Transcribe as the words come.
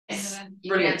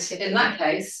Brilliant. In that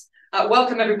case,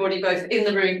 welcome everybody, both in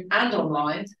the room and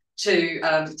online, to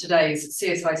today's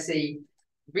CSIC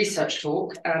research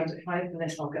talk. And if I open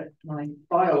this, I'll get my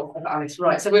bio of Alice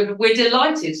right. So we're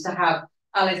delighted to have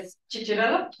Alice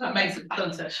Cicirello, amazing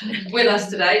concession, with us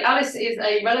today. Alice is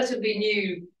a relatively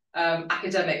new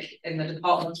academic in the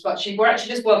department, but we're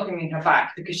actually just welcoming her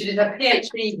back because she did her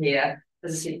PhD here.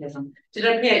 There's a sequism. Did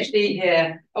her PhD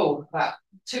here, about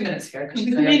 2 minutes ago.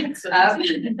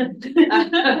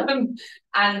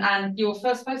 And your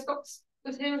first postdoc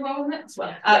was here as well, wasn't it?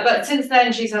 Well, but since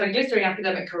then, she's had a glittering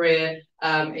academic career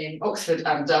in Oxford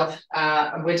and Dove,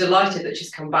 and we're delighted that she's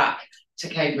come back to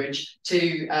Cambridge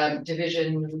to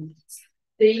Division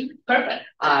C. Perfect.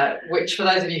 Which, for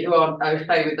those of you who aren't au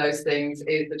fait with those things,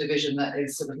 is the division that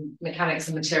is sort of mechanics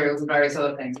and materials and various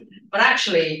other things. But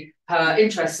actually, her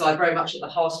interests lie very much at the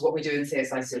heart of what we do in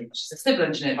CSIC, which is a civil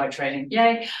engineer by training,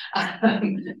 yay,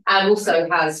 and also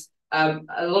has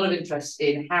a lot of interest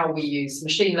in how we use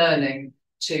machine learning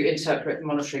to interpret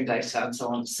monitoring data and so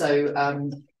on. So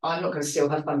I'm not going to steal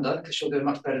her thunder because she'll do a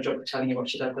much better job of telling you what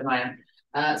she does than I am.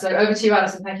 So over to you,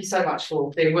 Alison. Thank you so much for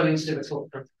being willing to do a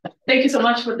talk. Thank you so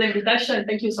much for the invitation, and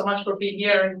thank you so much for being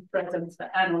here in present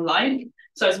and online.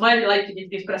 So it's my delight to give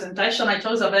this presentation. I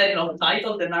chose a very long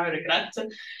title that I regret,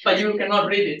 but you cannot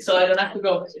read it, so I don't have to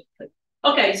go with it.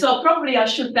 Okay, so probably I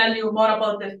should tell you more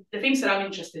about the things that I'm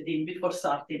interested in before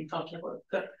starting talking about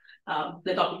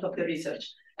the topic of the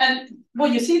research. And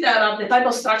what you see there are the type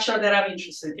of structure that I'm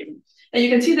interested in. And you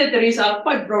can see that there is a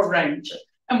quite broad range.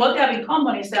 And what they have in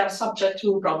common is they are subject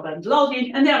to broadband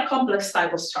loading, and they are complex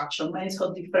type of structure, made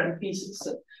of different pieces.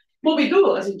 What we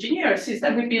do as engineers is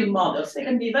that we build models. They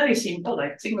can be very simple,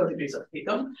 like single degrees of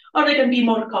freedom, or they can be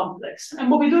more complex.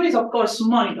 And what we do is, of course,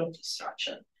 monitor the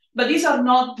structure. But these are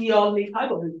not the only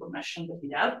type of information that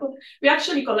we have. We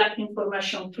actually collect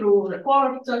information through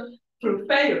report, through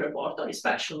failure report, or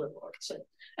inspection reports.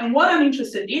 And what I'm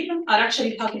interested in are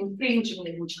actually having three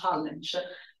engineering challenge.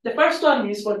 The first one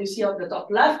is what you see on the top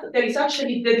left. There is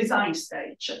actually the design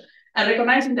stage, and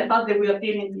recognizing the fact that we are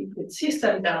dealing with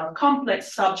systems that are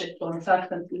complex, subject to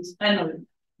uncertainties and uncertainty.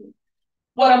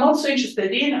 What I'm also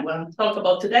interested in, and what I'm talking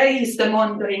about today, is the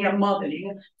monitoring and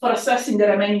modeling for assessing the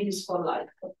remaining useful life.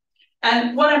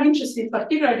 And what I'm interested in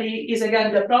particularly is,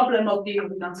 again, the problem of dealing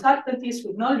with uncertainties,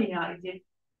 with nonlinearity,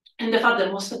 and the fact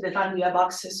that most of the time we have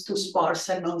access to sparse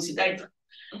and noisy data.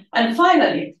 And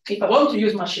finally, if I want to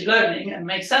use machine learning and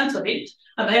make sense of it,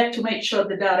 I have to make sure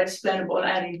that they are explainable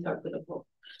and interpretable.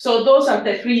 So those are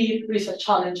the three research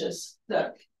challenges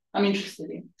that I'm interested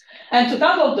in. And to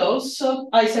tackle those,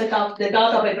 I set up the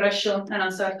data regression and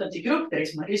uncertainty group. There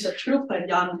is my research group, and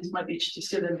Jan is my PhD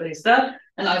student based there.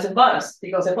 And I was embarrassed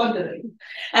because I pointed at him.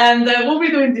 And what we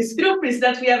do in this group is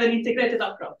that we have an integrated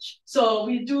approach. So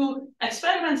we do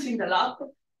experiments in the lab.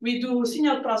 We do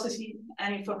signal processing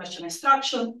and information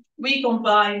extraction. We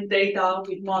combine data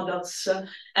with models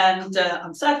and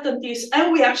uncertainties,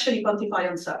 and we actually quantify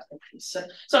uncertainties.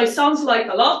 So it sounds like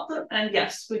a lot, and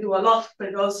yes, we do a lot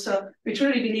because we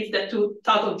truly believe that to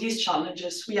tackle these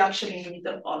challenges, we actually need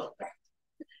all of that.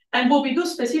 And what we do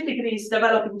specifically is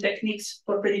developing techniques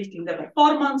for predicting the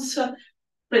performance,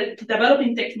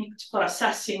 developing techniques for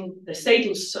assessing the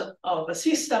status of a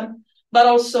system, but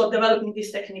also developing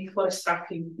this technique for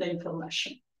extracting the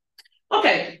information.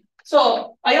 Okay,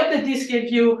 so I hope that this gave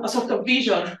you a sort of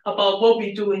vision about what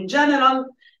we do in general,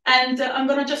 and I'm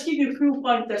gonna just give you a few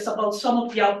pointers about some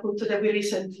of the output that we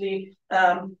recently,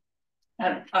 that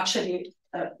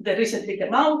recently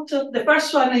came out. The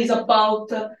first one is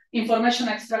about information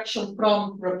extraction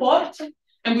from reports.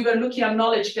 And we were looking at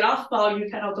knowledge graph, how you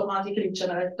can automatically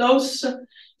generate those.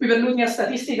 We were looking at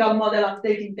statistical model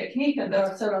updating technique, and there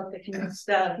are several techniques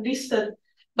that are listed,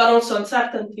 but also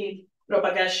uncertainty,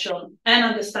 propagation, and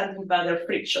understanding better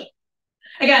friction.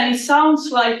 Again, it sounds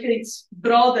like it's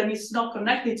broad and it's not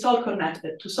connected, it's all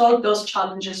connected. To solve those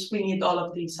challenges, we need all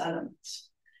of these elements.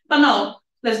 But now,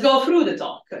 let's go through the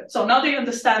talk. So now that you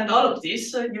understand all of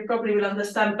this, you probably will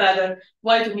understand better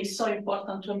why to me it's so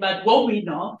important to embed what we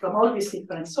know from all these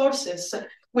different sources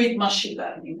with machine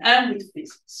learning and with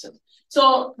physics.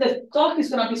 So the talk is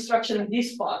going to be structured in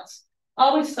these parts. I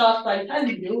will start by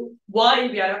telling you why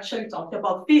we are actually talking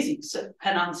about physics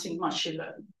enhancing machine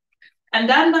learning. And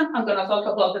then I'm going to talk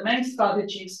about the main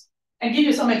strategies and give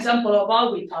you some example of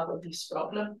how we tackle this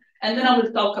problem. And then I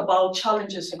will talk about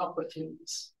challenges and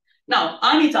opportunities. Now,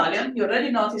 I'm Italian. You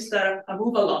already noticed that I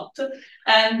move a lot,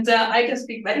 and I can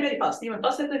speak very, very fast, even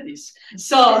faster than this.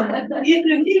 So if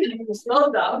you need to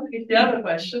slow down, if you have a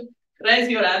question, raise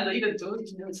your hand, even two,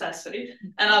 if necessary,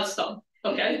 and I'll stop.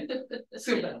 Okay?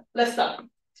 Super. Let's start.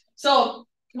 So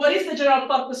what is the general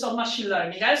purpose of machine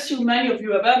learning? I assume many of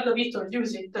you have heard of it or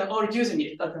use it or using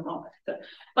it at the moment.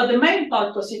 But the main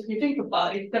purpose, if you think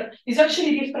about it, is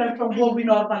actually different from what we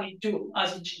normally do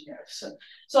as engineers.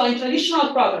 So in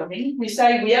traditional programming, we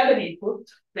say we have an input,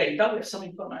 data, we have some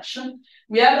information,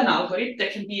 we have an algorithm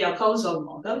that can be a causal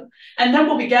model, and then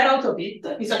what we get out of it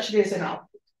is actually as an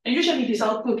output. And usually this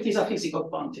output is a physical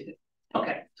quantity.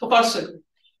 Okay, so first,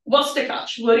 what's the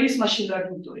catch? What is machine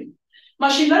learning doing?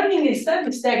 Machine learning instead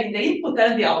is taking the input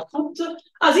and the output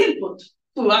as input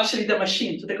to actually the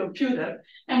machine, to the computer.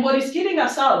 And what is giving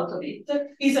us out of it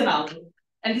is an algorithm.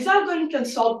 And this algorithm can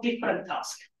solve different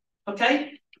tasks,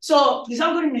 okay? So this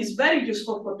algorithm is very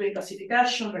useful for doing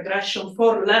classification, regression,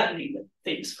 for learning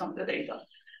things from the data.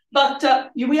 But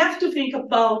we have to think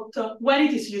about when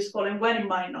it is useful and when it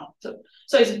might not.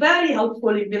 So it's very helpful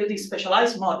in building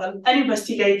specialized model and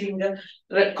investigating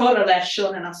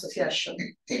correlation and association.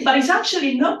 But it's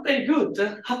actually not very good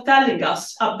at telling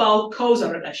us about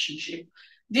causal relationship.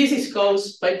 This is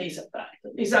caused by this effect.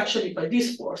 It's actually by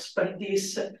this force, by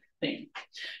this thing.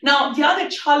 Now, the other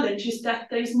challenge is that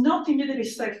there is not immediately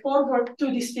straightforward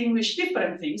to distinguish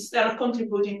different things that are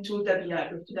contributing to the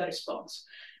behavior, to the response.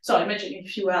 So imagine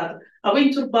if you have a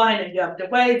wind turbine and you have the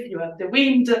wave, you have the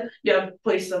wind, you have,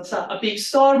 for instance, a big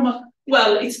storm.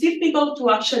 Well, it's difficult to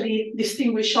actually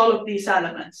distinguish all of these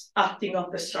elements acting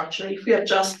on the structure if we are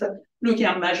just looking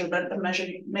at measurement and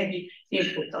measuring maybe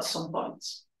input at some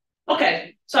points.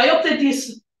 Okay, so I hope that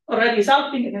this already is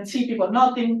helping. You can see people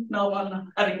nodding, no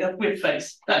one having a weird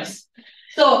face. Nice.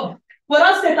 So what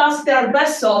are the tasks that are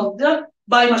best solved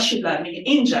by machine learning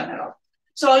in general?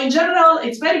 So in general,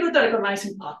 it's very good at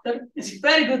recognizing patterns. It's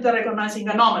very good at recognizing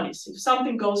anomalies if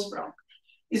something goes wrong.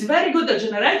 It's very good at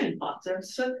generating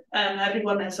patterns, and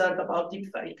everyone has heard about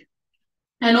deepfake.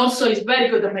 And also it's very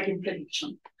good at making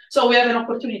predictions. So we have an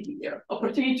opportunity here,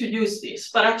 opportunity to use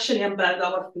this, but actually embed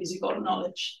our physical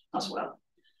knowledge as well.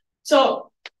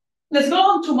 So let's go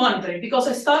on to monitoring, because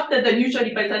I started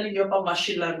usually by telling you about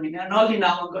machine learning, and only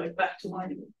now I'm going back to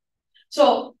monitoring.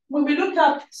 So when we look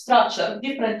at structure,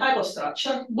 different type of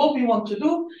structure, what we want to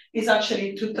do is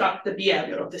actually to track the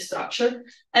behavior of the structure.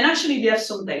 And actually we have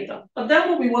some data. But then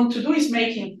what we want to do is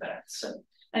make inference.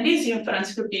 And this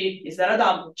inference could be, is there a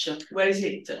damage? Where is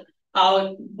it?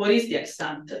 What is the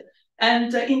extent?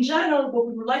 And in general, what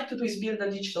we would like to do is build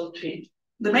a digital twin.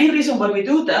 The main reason why we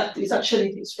do that is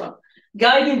actually this one,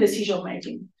 guiding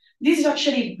decision-making. This is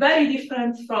actually very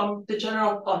different from the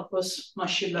general purpose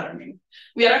machine learning.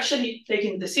 We are actually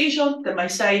taking decisions that might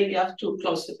say we have to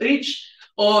close the bridge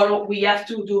or we have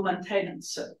to do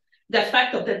maintenance. The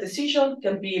effect of that decision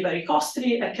can be very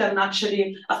costly and can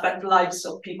actually affect lives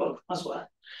of people as well.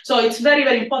 So it's very,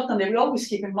 very important that we always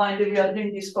keep in mind that we are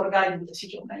doing this for guiding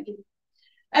decision making.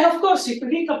 And of course, if we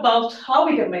think about how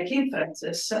we can make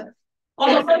inferences,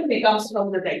 all of everything comes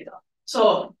from the data.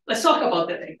 So let's talk about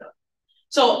the data.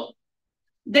 So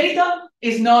data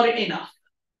is not enough.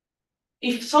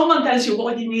 If someone tells you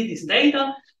what you need is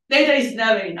data, data is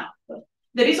never enough.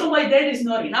 The reason why data is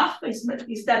not enough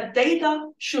is that data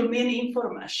should mean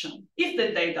information. If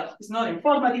the data is not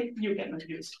informative, you cannot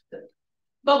use it.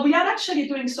 But we are actually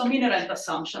doing some inherent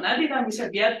assumption. Every time we say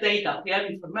we have data, we have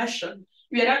information,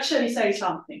 we are actually saying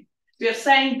something. We are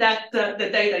saying that the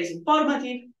data is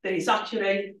informative, that it's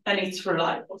accurate, and it's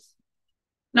reliable.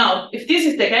 Now, if this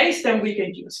is the case, then we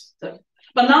can use it.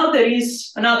 But now there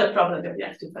is another problem that we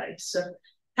have to face.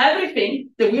 Everything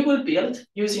that we will build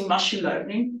using machine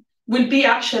learning will be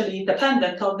actually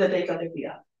dependent on the data that we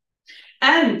have.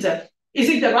 And is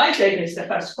it the right data is the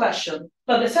first question.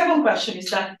 But the second question is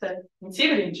that in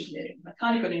civil engineering,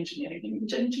 mechanical engineering,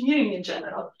 engineering in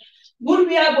general, will we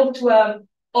be able to have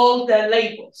all the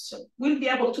labels? Will we be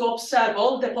able to observe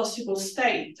all the possible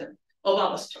state of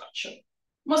our structure?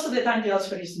 Most of the time, the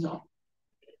answer is no.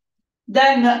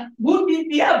 Then would we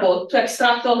be able to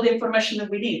extract all the information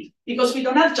that we need? Because we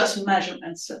don't have just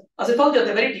measurements. As I told you at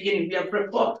the very beginning, we have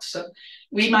reports.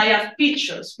 We might have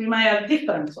pictures. We might have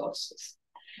different sources.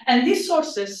 And these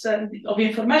sources of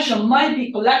information might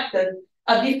be collected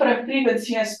at different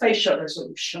frequency and spatial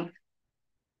resolution.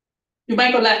 You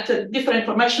might collect different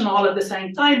information all at the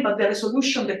same time, but the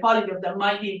resolution, the quality of them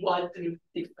might be wildly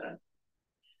different.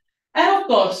 And of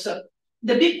course,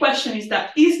 the big question is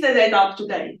that, is the data up to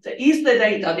date? Is the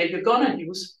data that you're going to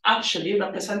use actually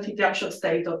representing the actual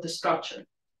state of the structure?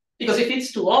 Because if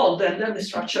it's too old and then the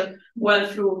structure went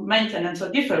through maintenance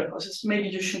or different process, maybe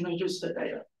you shouldn't use the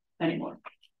data anymore.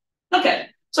 Okay,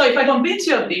 so if I convince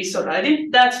you of this already,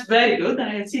 that's very good. And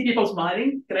I can see people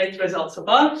smiling, great results so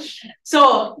far.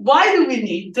 So why do we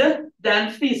need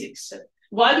then physics?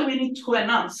 Why do we need to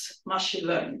enhance machine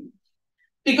learning?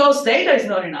 because data is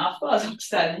not enough, as I was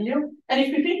telling you. And if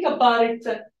you think about it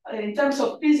in terms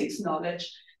of physics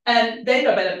knowledge and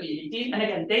data availability, and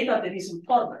again, data that is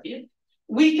informative,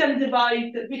 we can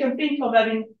think of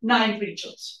having 9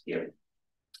 regions here.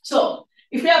 So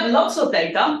if we have lots of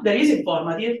data that is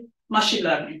informative, machine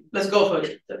learning, let's go for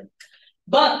it.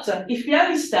 But if we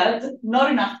have instead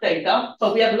not enough data,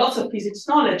 but we have lots of physics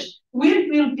knowledge, we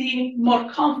will be more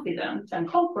confident and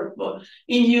comfortable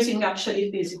in using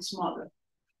actually physics model.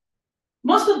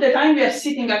 Most of the time we are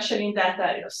sitting actually in that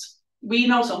areas. We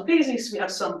know some physics, we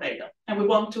have some data, and we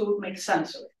want to make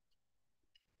sense of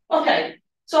it. Okay,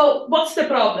 so what's the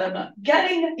problem?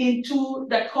 Getting into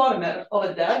the corner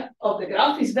over there of the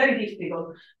graph is very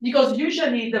difficult because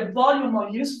usually the volume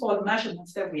of useful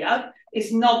measurements that we have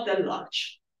is not that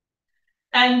large.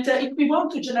 And if we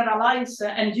want to generalize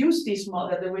and use this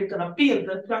model that we're going to build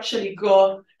to actually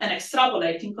go and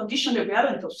extrapolate in conditions that we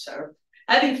haven't observed,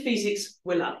 having physics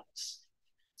will help us.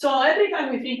 So every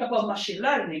time we think about machine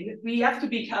learning, we have to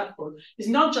be careful. It's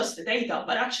not just the data,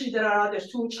 but actually there are other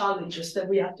 2 challenges that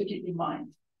we have to keep in mind.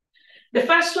 The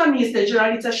first one is the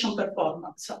generalization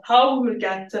performance, how we will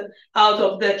get out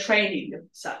of the training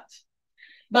set.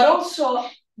 But also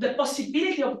the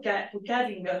possibility of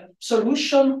getting a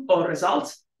solution or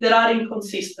results that are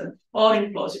inconsistent or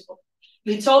implausible.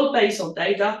 It's all based on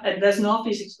data and there's no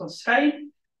physics constraint.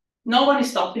 No one is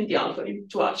stopping the algorithm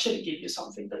to actually give you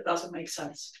something that doesn't make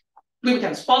sense. We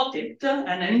can spot it, and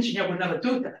an engineer will never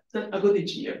do that, a good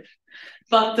engineer.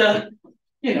 But,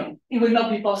 you know, it will not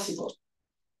be possible.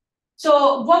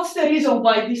 So what's the reason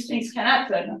why these things can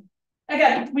happen?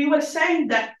 Again, we were saying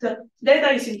that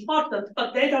data is important,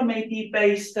 but data may be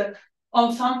based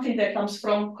on something that comes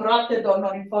from corrupted or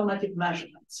non-informative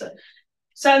measurements.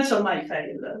 Sensor might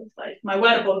fail, like my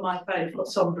wearable might fail for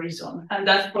some reason, and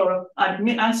therefore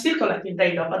I'm still collecting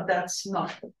data, but that's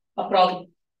not a problem.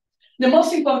 The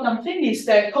most important thing is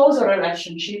the causal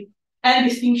relationship and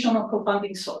distinction of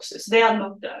confounding sources. They are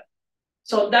not there.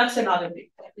 So that's another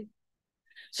big problem.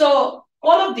 So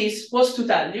all of this was to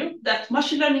tell you that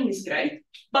machine learning is great,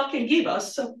 but can give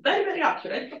us a very, very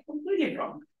accurate, but completely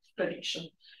wrong prediction.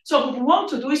 So what we want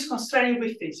to do is constrain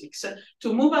with physics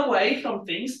to move away from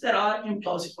things that are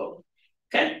implausible.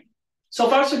 Okay? So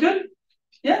far, so good?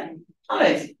 Yeah?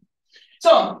 Amazing.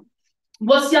 So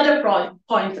what's the other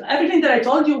point? Everything that I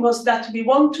told you was that we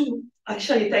want to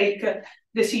actually take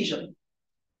decision.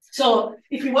 So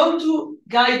if we want to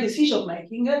guide decision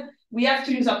making, we have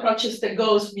to use approaches that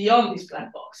goes beyond these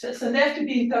black boxes, and they have to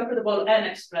be interpretable and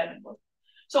explainable.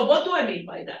 So what do I mean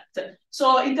by that?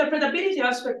 So interpretability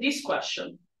answers this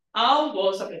question. How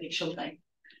was a prediction made?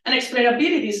 And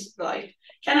explainability is like,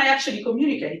 can I actually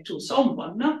communicate to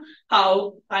someone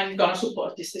how I'm going to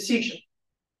support this decision?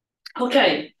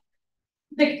 Okay,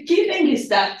 the key thing is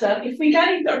that if we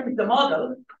can interpret the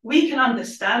model, we can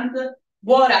understand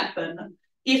what happened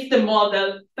if the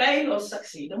model failed or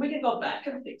succeed, and we can go back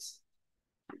and fix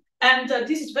it. And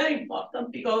this is very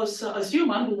important because as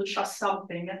humans, we will trust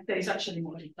something that is actually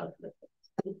more interpretable.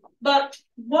 But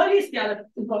what is the other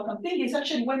important thing is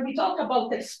actually when we talk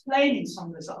about explaining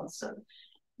some results,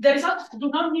 the results do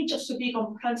not need just to be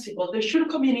comprehensible. They should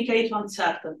communicate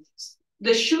uncertainties.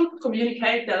 They should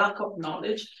communicate the lack of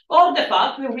knowledge or the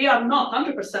fact that we are not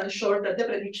 100% sure that the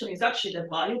prediction is actually the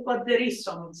value, but there is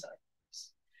some uncertainties.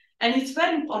 And it's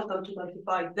very important to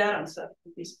identify their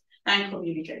uncertainties and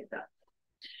communicate that.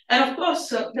 And of course,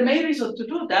 the main reason to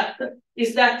do that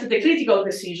is that the critical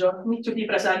decision needs to be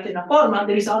present in a format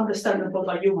that is understandable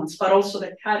by humans, but also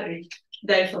that carry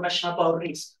the information about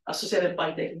risk associated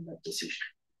by taking that decision.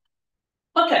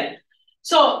 Okay,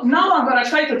 so now I'm going to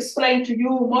try to explain to you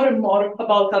more and more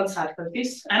about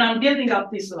uncertainties, and I'm building up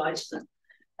these slides.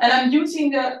 And I'm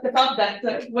using the fact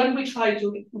that when we try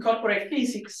to incorporate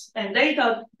physics and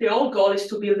data, the whole goal is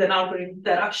to build an algorithm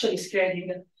that actually is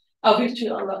creating a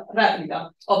virtual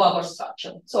replica of our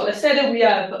structure. So let's say that we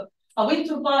have a wind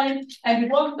turbine, and we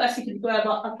want basically to have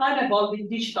a time-evolving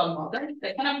digital model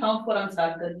that can account for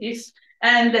uncertainties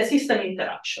and the system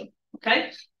interaction,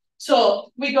 okay?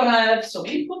 So we're gonna have some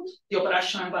input, the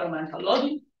operational environmental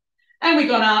loading, and we're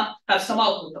gonna have some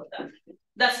output of that.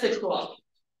 That's the true output.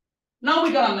 Now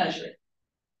we're gonna measure it.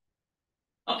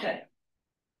 Okay.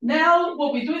 Now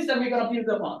what we do is that we're gonna build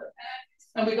a model,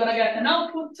 and we're gonna get an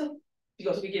output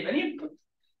because we give an input,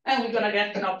 and we're gonna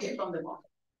get an output from the model.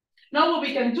 Now what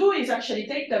we can do is actually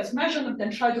take those measurements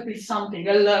and try to build something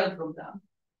and learn from them.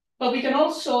 But we can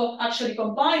also actually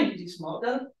combine this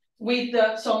model with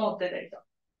some of the data.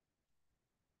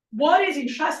 What is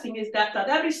interesting is that at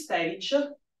every stage,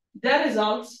 the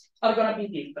results are going to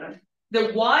be different.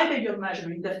 The y that you're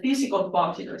measuring, the physical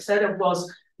quantity, let's say that was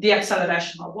the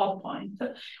acceleration at one point,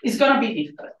 is going to be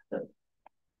different.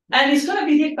 And it's going to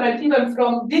be different even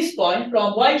from this point,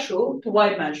 from Y true to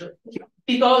Y measure,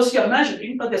 because you're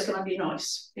measuring, but there's going to be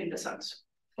noise in the sensor.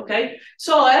 Okay,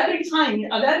 so every time,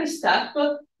 at every step,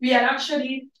 we are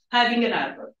actually having an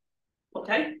error.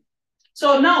 Okay,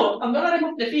 so now I'm going to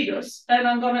remove the figures and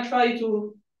I'm going to try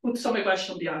to put some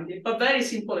equation behind it, but very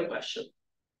simple equation.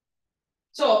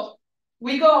 So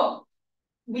we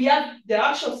have the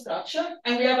actual structure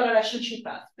and we have a relationship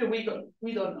path that we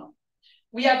don't know.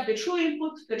 We have the true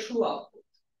input, the true output.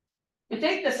 We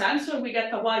take the sensor, we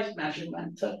get a Y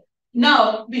measurement.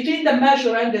 Now, between the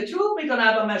measure and the true, we're going to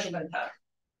have a measurement error.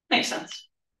 Makes sense.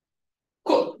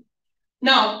 Cool.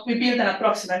 Now, we build an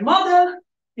approximate model.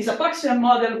 This approximate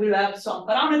model will have some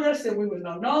parameters that we will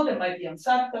not know, that might be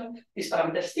uncertain, these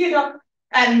parameters theta.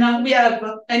 And we have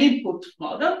an input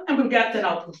model, and we'll get an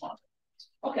output model.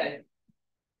 Okay.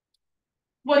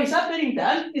 What is happening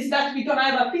then is that we're going to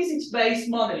have a physics-based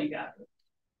modeling error,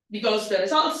 because the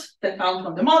results that come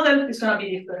from the model is going to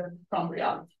be different from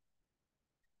reality.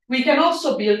 We can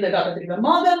also build a data-driven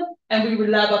model, and we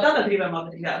will have a data-driven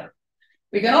modeling error.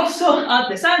 We can also add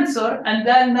the sensor and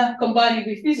then combine it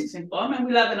with physics inform, and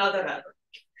we'll have another error.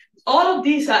 All of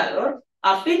these errors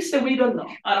are things that we don't know,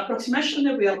 are approximations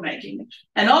that we are making.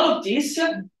 And all of this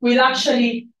will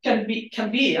actually can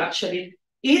be actually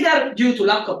either due to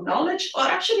lack of knowledge or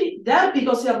actually there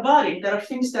because they are varying. There are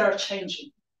things that are changing.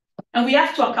 And we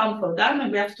have to account for them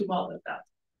and we have to model that.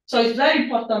 So it's very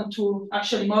important to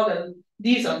actually model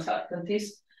these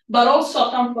uncertainties, but also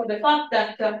account for the fact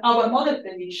that our model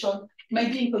prediction may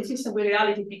be inconsistent with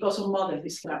reality because of model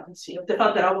discrepancy, of the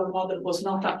fact that our model was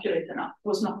not accurate enough,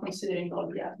 was not considering all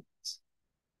the evidence.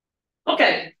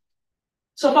 Okay,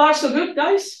 so far so good,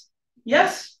 guys?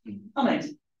 Yes?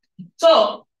 Amazing.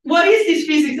 So what is this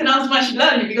physics-enhanced machine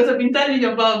learning? Because I've been telling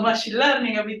you about machine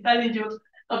learning, I've been telling you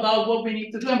about what we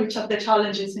need to do and which are the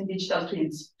challenges in digital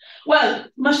twins. Well,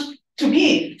 to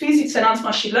me, physics-enhanced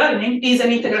machine learning is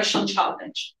an integration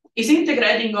challenge. It's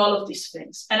integrating all of these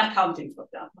things and accounting for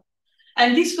them.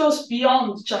 And this goes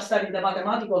beyond just having the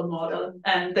mathematical model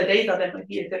and the data that might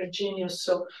be heterogeneous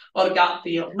or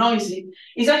gappy or noisy.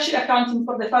 It's actually accounting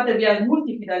for the fact that we have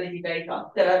multi-fidelity data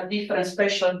that are different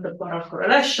spatial intertemporal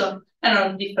correlation and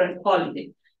are different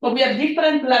quality. But we have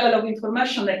different level of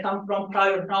information that come from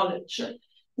prior knowledge.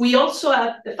 We also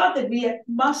have the fact that we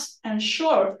must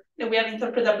ensure that we have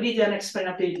interpretability and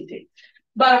explainability,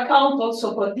 but account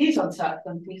also for these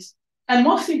uncertainties. And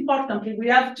most importantly, we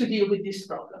have to deal with this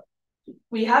problem.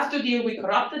 We have to deal with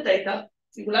corrupted data.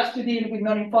 We will have to deal with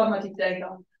non-informative data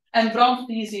and from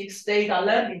physics data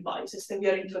learning biases that we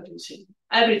are introducing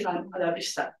every time at every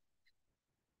step.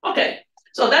 Okay,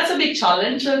 so that's a big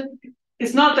challenge.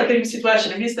 It's not a dream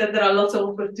situation. It means that there are lots of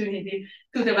opportunity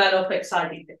to develop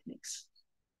exciting techniques.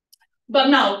 But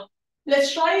now,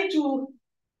 let's try to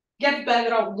get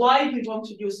better at why we want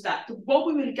to use that, what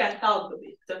we will get out of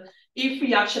it if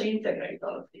we actually integrate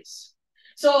all of this.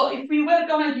 So if we were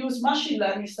going to use machine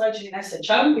learning strategy in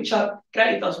SHM, which are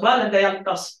great as well, and they help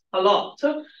us a lot,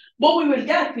 what we will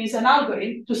get is an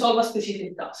algorithm to solve a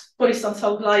specific task, for instance,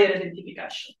 outlier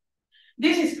identification.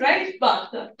 This is great,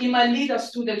 but it might lead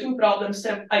us to the two problems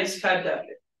that I described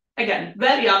earlier. Again,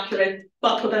 very accurate,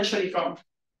 but potentially wrong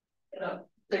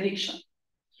prediction.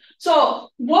 So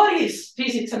what is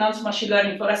physics-enhanced machine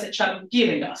learning for SHM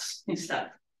giving us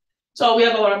instead? So we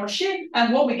have our machine,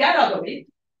 and what we get out of it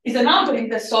is an algorithm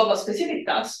that solves a specific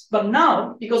task, but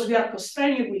now, because we are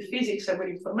constrained with physics and with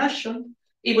information,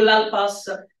 it will help us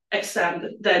extend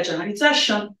the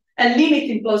generalization and limit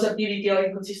implausibility or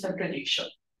inconsistent prediction.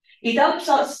 It helps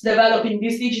us developing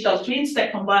these digital twins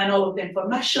that combine all of the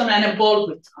information and evolve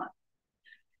with time.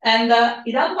 And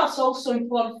it helps us also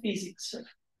inform physics.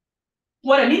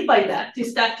 What I mean by that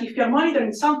is that if you're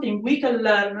monitoring something, we can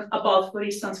learn about, for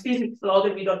instance, physics law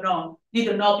that we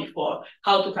didn't know before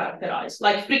how to characterize,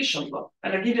 like friction law.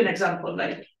 And I'll give you an example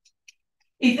later.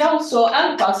 It also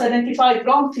helps us identify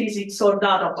wrong physics or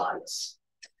data bias.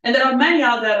 And there are many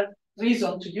other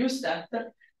reasons to use that.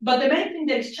 But the main thing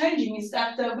that is changing is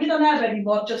that we don't have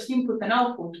anymore just input and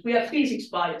output. We have physics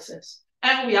biases.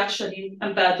 And we actually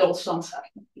embed also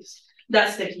uncertainties.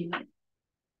 That's the key thing.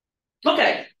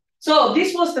 Okay. So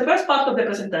this was the first part of the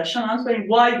presentation, answering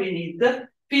why we need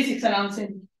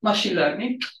physics-enhancing machine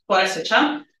learning for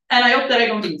SHM. And I hope that I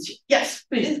convinced you. Yes,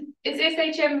 please. Is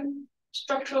SHM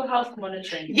structural health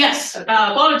monitoring? Yes.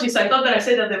 Apologies, I thought that I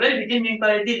said at the very beginning, but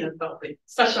I didn't probably.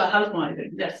 Structural health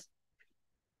monitoring, yes.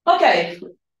 Okay.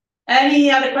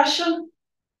 Any other question?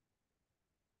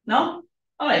 No?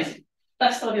 Amazing.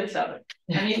 best audience ever.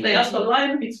 And if they ask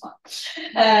online, it's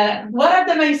fine. What are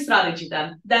the main strategy then?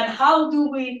 Then how do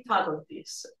we tackle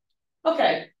this?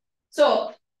 Okay, so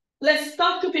let's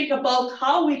start to think about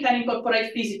how we can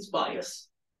incorporate physics bias.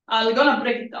 I'm gonna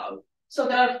break it down. So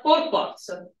there are 4 parts.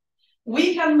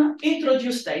 We can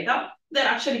introduce data that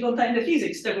actually contain the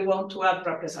physics that we want to have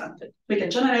represented. We can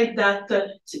generate that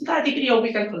synthetically, or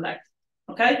we can collect,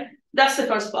 okay? That's the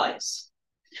first bias.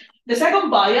 The second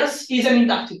bias is an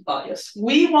inductive bias.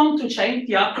 We want to change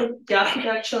the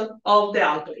architecture of the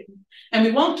algorithm, and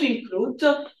we want to include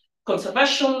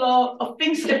conservation law of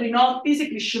things that we know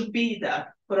physically should be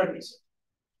there for a reason.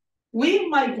 We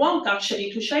might want actually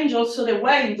to change also the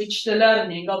way in which the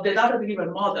learning of the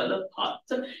data-driven model part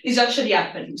is actually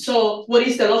happening. So what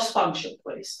is the loss function,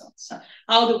 for instance?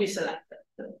 How do we select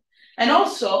it? And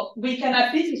also, we can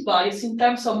have physics bias in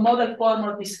terms of model form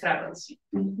or discrepancy.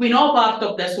 We know part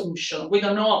of the solution, we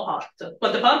don't know a part.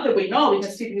 But the part that we know, we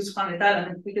can still use finite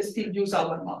element, we can still use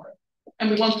our model. And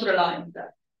we want to rely on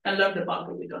that and learn the part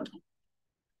that we don't know.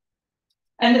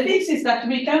 And the thing is that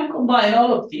we can combine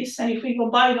all of this, and if we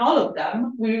combine all of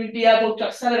them, we will be able to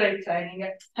accelerate training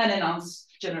and enhance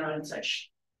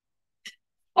generalization.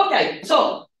 Okay,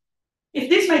 so if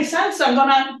this makes sense, I'm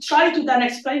gonna try to then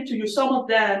explain to you some of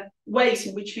the ways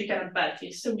in which we can embed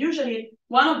this. So usually,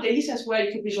 one of the easiest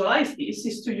ways to visualize this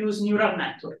is to use neural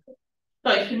network.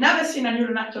 So if you've never seen a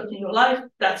neural network in your life,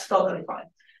 that's totally fine.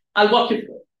 I'll walk you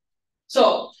through.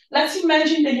 So let's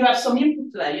imagine that you have some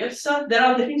input layers. There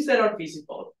are the things that are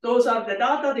visible. Those are the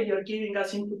data that you're giving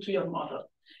as input to your model.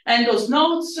 And those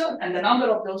nodes and the number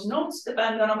of those nodes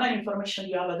depend on how many information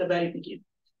you have at the very beginning.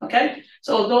 Okay?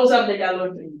 So those are the yellow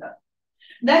and green there.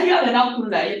 Then you have an output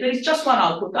layer. There is just one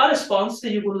output, a response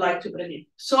that you would like to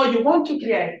predict. So you want to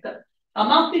create a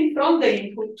mapping from the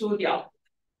input to the output.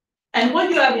 And what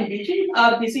you have in between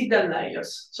are these hidden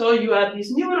layers. So you have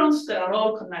these neurons that are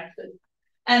all connected.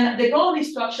 And the goal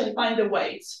is to actually find the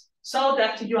weights so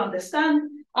that you understand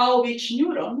how each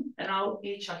neuron and how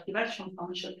each activation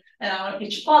function and how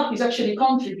each part is actually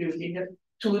contributing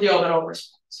to the overall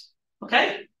response.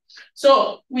 Okay?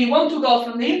 So we want to go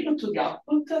from the input to the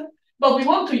output, but we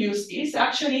want to use this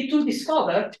actually to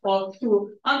discover or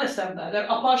to understand better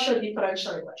a partial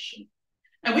differential equation.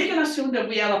 And we can assume that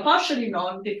we have a partially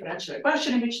known differential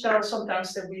equation in which there are some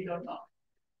terms that we don't know.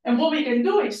 And what we can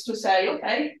do is to say,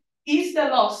 okay, is the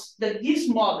loss that this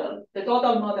model, the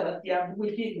total model at the end, will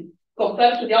give you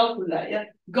compared to the output layer,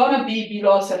 gonna be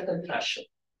below a certain threshold?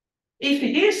 If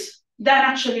it is, then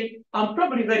actually I'm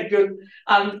probably very good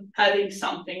at having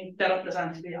something that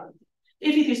represents reality.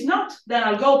 If it is not, then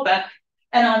I'll go back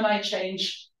and I might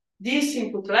change this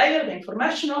input layer, the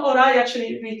information, or I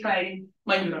actually retrain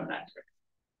my neural network.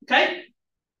 Okay?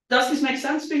 Does this make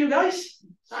sense to you guys?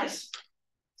 Nice.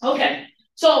 Okay,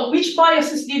 so which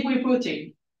biases did we put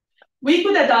in? We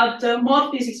could add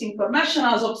more physics information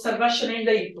as observation in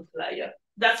the input layer.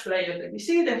 That's the layer that we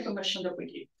see, the information that we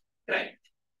give. Great.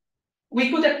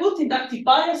 We could have put inductive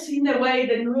bias in the way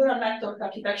the neural network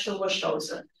architecture was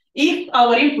chosen. If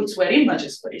our inputs were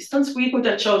images, for instance, we could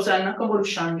have chosen a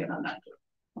convolutional neural network.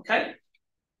 Okay?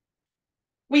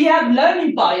 We have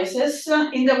learning biases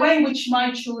in the way which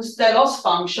might choose the loss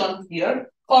function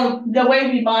here, or the way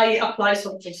we might apply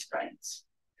some constraints.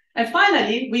 And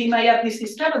finally, we may have this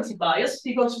discrepancy bias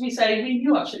because we say we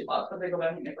knew actually part of the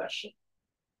governing equation.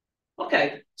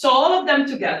 Okay, so all of them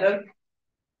together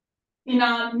in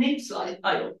a neat slide,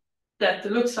 I hope, that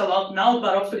looks a lot now,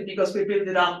 but hopefully because we build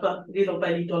it up little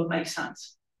by little makes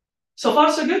sense. So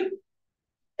far, so good?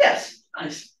 Yes,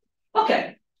 nice.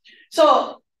 Okay,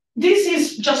 so this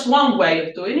is just one way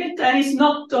of doing it, and it's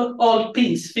not all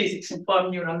things physics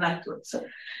informed neural networks.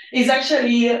 It's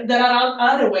actually, there are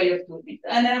other ways of doing it.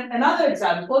 And another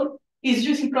example is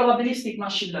using probabilistic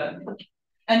machine learning.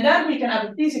 And then we can have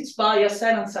a physics bias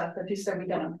and uncertainties that we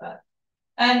can embed.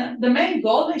 And the main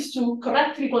goal is to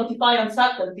correctly quantify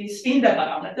uncertainties in the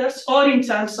parameters or in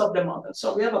terms of the model.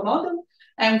 So we have a model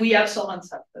and we have some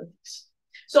uncertainties.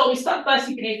 So we start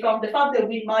basically from the fact that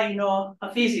we might know a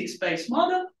physics-based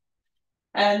model,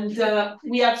 and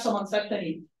we have some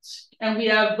uncertainties, and we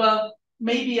have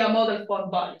maybe a model form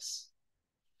bias.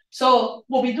 So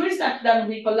what we do is that then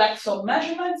we collect some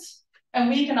measurements and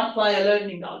we can apply a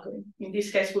learning algorithm. In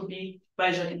this case would be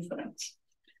Bayesian inference.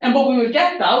 And what we will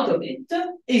get out of it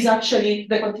is actually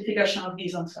the quantification of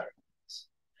these uncertainties.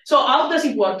 So how does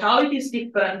it work? How it is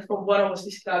different from what I was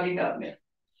describing earlier?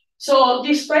 So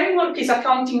this framework is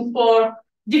accounting for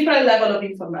different levels of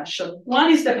information. One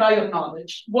is the prior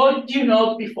knowledge. What do you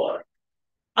know before?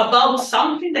 About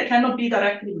something that cannot be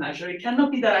directly measured, it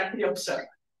cannot be directly observed.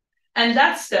 And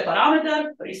that's the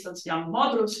parameter, for instance, Young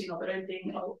modulus in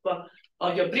operating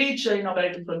of your bridge in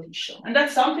operating condition. And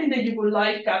that's something that you would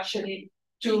like actually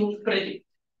to predict.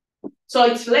 So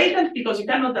it's latent because you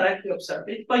cannot directly observe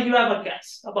it, but you have a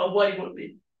guess about what it will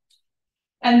be.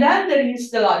 And then there is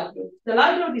the likelihood. The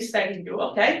likelihood is telling you,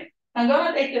 okay, I'm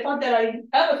going to take the fact that I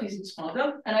have a physics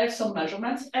model and I have some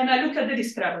measurements, and I look at the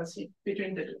discrepancy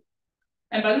between the two.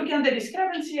 And by looking at the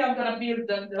discrepancy, I'm going to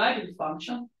build the likelihood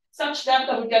function such that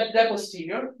I will get the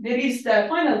posterior. There is the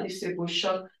final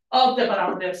distribution of the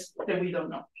parameters that we don't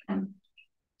know.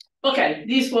 Okay,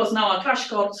 this was now a crash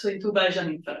course into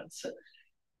Bayesian inference.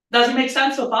 Does it make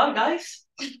sense so far, guys?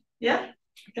 Yeah?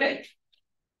 Great.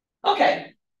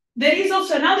 Okay. There is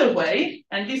also another way,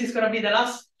 and this is going to be the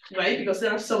last way because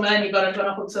there are so many, but I'm going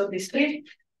to put this screen,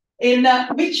 in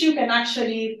which you can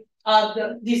actually add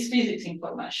this physics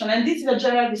information. And this is a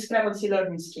general discrepancy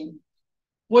learning scheme.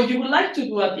 What you would like to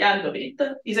do at the end of it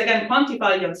is, again,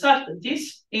 quantify the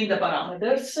uncertainties in the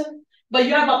parameters, but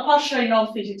you have a partially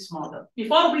known physics model.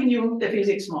 Before we knew the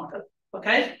physics model,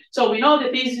 okay? So we know the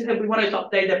physics and we wanted to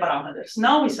update the parameters.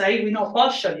 Now we say we know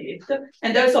partially it,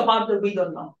 and there's a part that we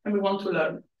don't know, and we want to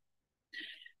learn.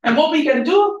 And what we can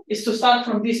do is to start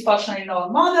from this partially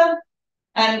known model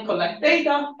and collect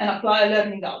data and apply a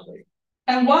learning algorithm.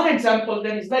 And one example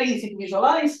that is very easy to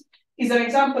visualize is an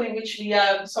example in which we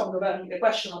have some the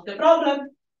question of the problem.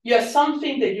 You have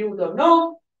something that you don't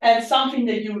know and something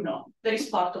that you know that is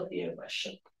part of the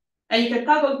equation. And you can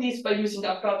tackle this by using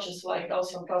approaches like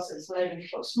Gaussian process learning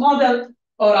closed model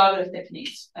or other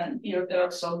techniques. And here there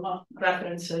are some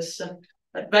references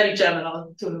very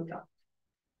general to look at.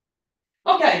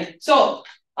 Okay, so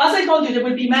as I told you, there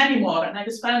will be many more, and I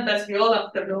could spend basically all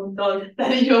afternoon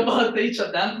telling you about each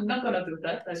of them. I'm not going to do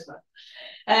that as well.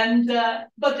 And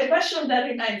but the question that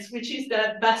remains, which is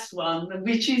the best one,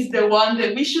 which is the one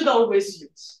that we should always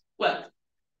use? Well,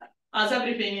 as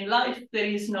everything in life, there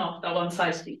is not a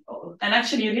one-size-fits-all. And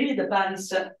actually, it really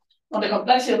depends on the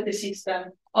complexity of the system,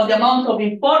 on the amount of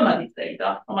informative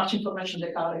data, how much information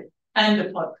they carry, and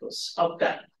the purpose of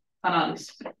that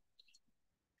analysis.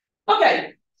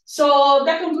 Okay, so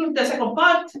that concludes the second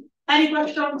part. Any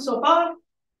questions so far?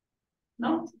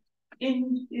 No?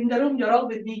 In the room, you're all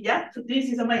with me yet?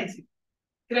 This is amazing.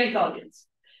 Great audience.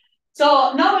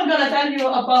 So now I'm going to tell you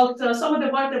about some of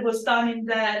the work that was done in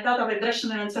the data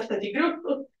regression and uncertainty group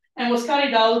and was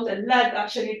carried out and led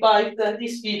actually by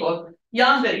these people.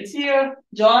 Jan, that is here,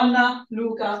 Joanna,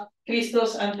 Luca,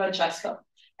 Christos, and Francesca.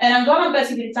 And I'm going to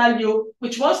basically tell you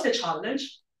which was the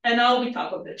challenge and how we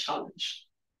tackled the challenge.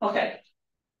 Okay.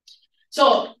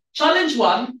 So challenge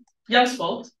one, Jan's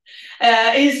fault,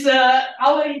 is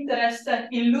our interest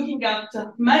in looking at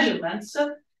measurements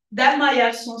that might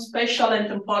have some spatial and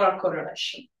temporal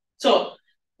correlation. So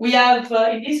we have,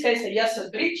 in this case, a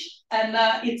Yesel bridge, and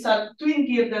it's a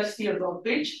twin-girder steel rod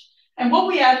bridge. And what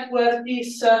we had were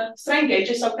these strain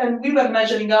gauges, and we were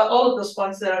measuring all of those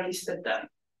points that are listed there.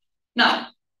 Now,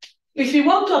 if we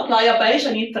want to apply a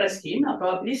Bayesian inference scheme, a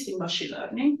probabilistic machine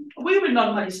learning, we will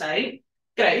normally say,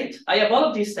 great, I have all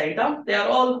of these data. They are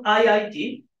all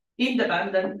IID,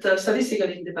 independent,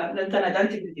 statistically independent, and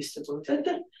identically distributed.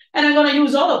 And I'm going to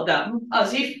use all of them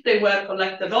as if they were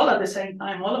collected all at the same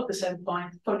time, all at the same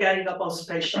point, forgetting about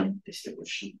spatial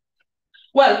distribution.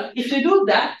 Well, if you do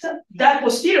that, that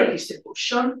posterior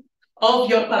distribution of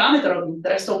your parameter of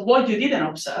interest, of what you didn't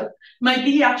observe, might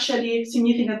be actually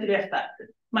significantly affected,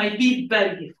 might be very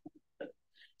different.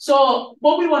 So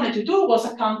what we wanted to do was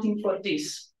accounting for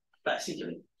this,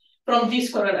 basically, from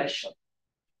this correlation.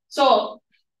 So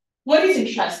what is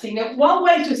interesting, one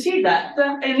way to see that,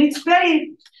 and this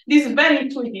is very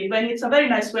intuitive, and it's a very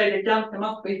nice way that Jan came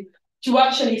up with, to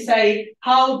actually say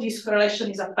how this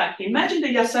correlation is affected. Imagine that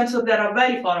you have sensors that are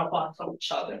very far apart from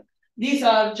each other. These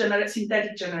are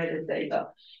synthetic generated data.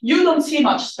 You don't see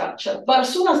much structure, but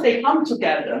as soon as they come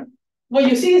together, what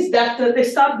you see is that they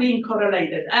start being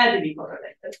correlated, heavily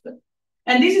correlated.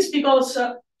 And this is because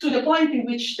to the point in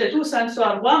which the two sensors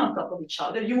are one on top of each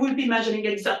other, you will be measuring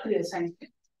exactly the same thing,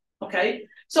 okay?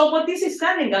 So what this is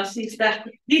telling us is that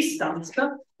distance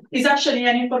is actually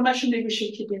an information that we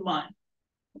should keep in mind,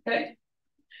 okay?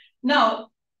 Now,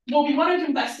 what we wanted to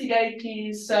investigate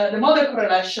is the model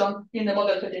correlation in the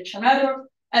model prediction error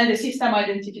and the system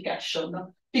identification.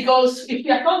 Because if we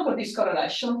account for this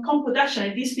correlation,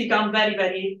 computationally, this becomes very,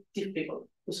 very difficult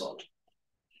to solve.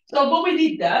 So what we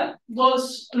did there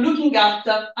was looking at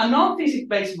a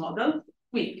non-physics-based model.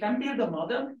 We can build a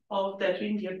model of the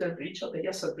twin-girder bridge, of the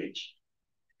Yesel bridge.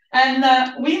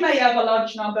 And we may have a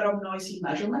large number of noisy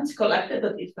measurements collected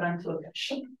at different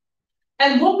locations.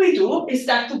 And what we do is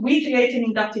that we create an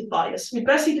inductive bias. We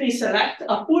basically select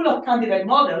a pool of candidate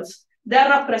models that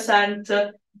represent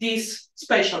this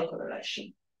spatial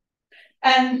correlation.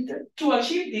 And to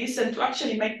achieve this and to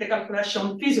actually make the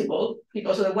calculation feasible,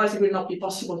 because otherwise it will not be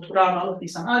possible to run all of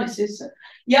this analysis,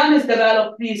 Jan has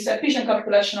developed this efficient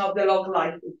calculation of the log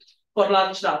likelihood for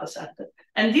large data set.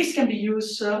 And this can be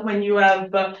used when you have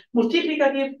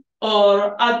multiplicative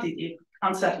or additive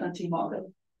uncertainty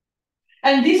model.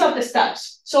 And these are the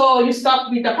steps. So you start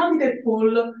with a candidate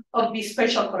pool of this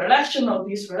spatial correlation, of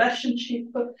this relationship.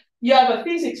 You have a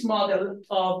physics model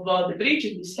of the bridge.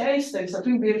 In this case, there is a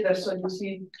twin builder, so you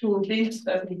see two links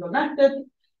that are connected.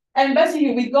 And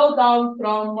basically, we go down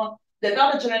from the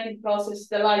data generating process,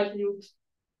 the likelihood,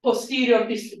 posterior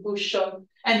distribution.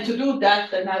 And to do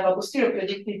that, and have a posterior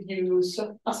predictive use,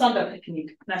 a standard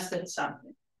technique, nested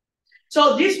sampling.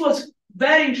 So this was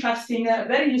very interesting,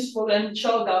 very useful, and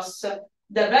showed us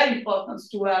the very importance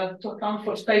to account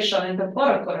for spatial and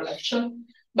temporal correlation,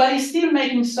 but it's still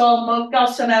making some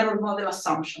Gaussian error model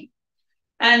assumption.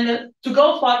 And to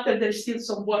go further, there's still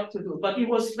some work to do, but it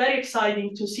was very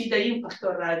exciting to see the impact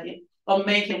already of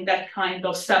making that kind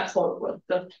of step forward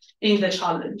in the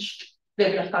challenge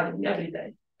that we are tackling every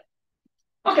day.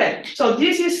 Okay, so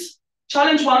this is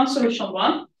challenge 1, solution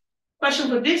 1. Question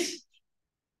for this?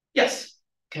 Yes.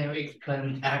 Can you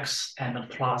explain X and the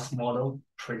plus model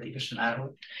prediction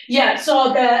error? Yeah,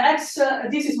 so the X,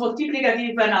 this is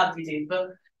multiplicative and additive.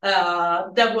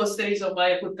 That was the reason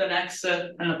why I put an X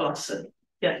and a plus.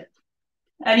 Yeah.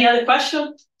 Any other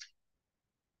question?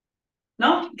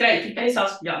 No? Great, in case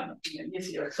ask Jan,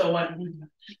 easier. So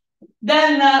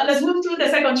then let's move to the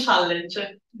second challenge.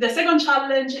 The second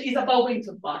challenge is about wind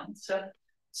turbines.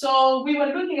 So we were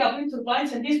looking at wind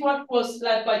turbines, and this work was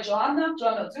led by Joanna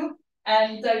too.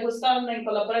 And it was done in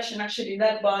collaboration actually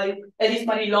led by Elise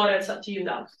Marie Lawrence at TU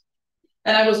Delft.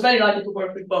 And I was very lucky to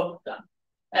work with both of them.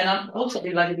 And I'm also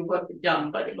very lucky to work with Jan,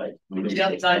 by the way.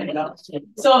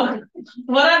 So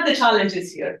what are the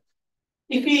challenges here?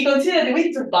 If we consider the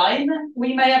wind turbine,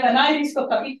 we may have an high risk of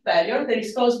fatigue failure that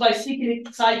is caused by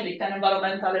cyclic and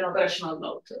environmental and operational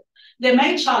load. The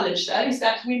main challenge there is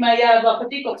that we may have a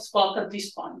fatigue spot at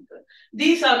this point.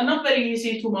 These are not very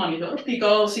easy to monitor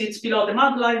because it's below the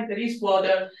mud line, there is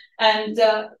water, and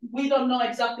we don't know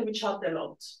exactly which are the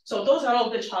loads. So those are all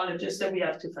the challenges that we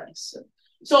have to face.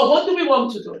 So what do we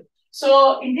want to do?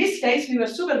 So in this case, we were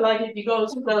super lucky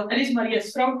because Elise Marie has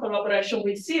strong collaboration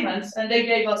with Siemens, and they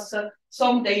gave us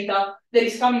some data that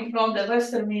is coming from the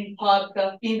Western Wind Park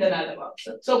in the Netherlands.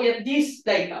 So we have this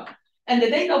data. And the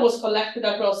data was collected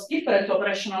across different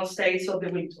operational states of the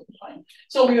wind turbine.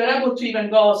 So we were able to even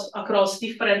go across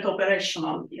different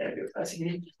operational behavior,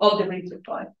 basically, of the wind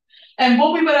turbine. And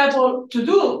what we were able to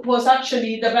do was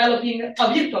actually developing a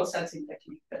virtual sensing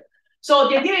technique. So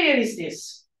the idea here is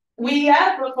this. We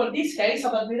have, for this case, a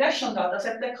validation data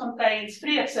set that contains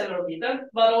 3 accelerometers,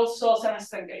 but also 7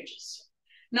 strain gauges.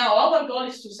 Now, our goal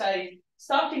is to say,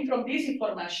 starting from this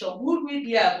information, would we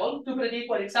be able to predict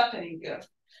what is happening here?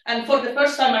 And for the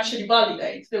first time, actually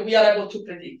validate that we are able to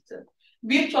predict.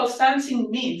 Virtual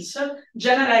sensing means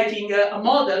generating a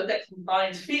model that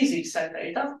combines physics and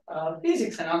data,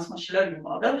 physics-enhanced machine learning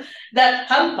model, that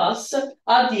help us,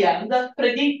 at the end,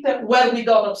 predict where we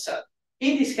don't observe.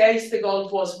 In this case, the goal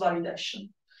was validation.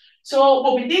 So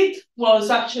what we did was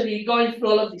actually going through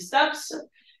all of these steps.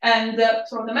 And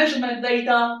from the measurement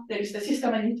data, there is the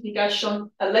system identification,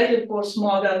 a latent force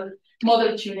model,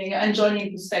 model tuning, and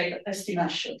joining to state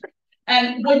estimation.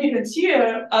 And what you can see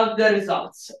here are the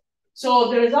results.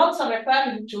 So the results are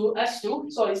referring to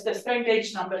S2, so it's the strain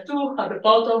gauge number 2 at the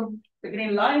bottom, the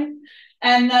green line.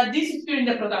 And this is during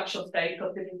the production state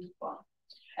of the wind turbine.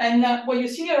 And what you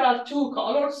see here are 2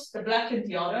 colors, the black and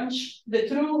the orange, the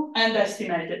true and the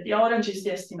estimated. The orange is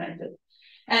the estimated.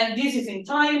 And this is in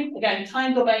time, again,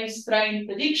 time domain strain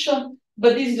prediction,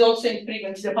 but this is also in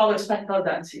frequency, the power spectral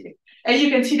density. And you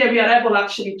can see that we are able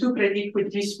actually to predict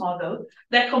with this model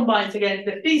that combines, again,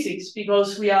 the physics,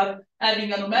 because we are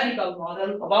having a numerical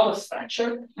model of our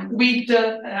structure with,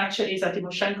 actually, it's a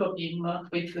Timoshenko beam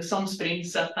with some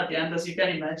springs at the end, as you can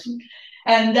imagine.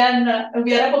 And then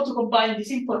we are able to combine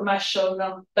this information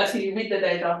basically with the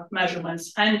data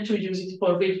measurements and to use it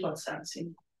for virtual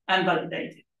sensing and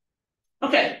validate it.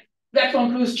 Okay, that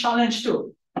concludes challenge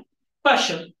 2.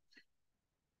 Question?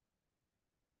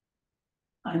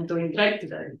 I'm doing great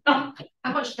today. Oh.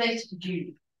 How much data did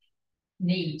you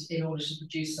need in order to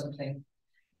produce something?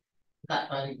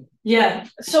 Yeah,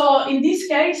 so in this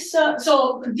case,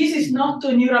 so this is not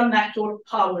a neural network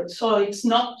powered, so it's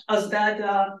not as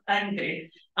data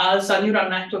angry as a neural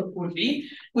network would be.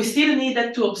 We still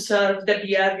needed to observe the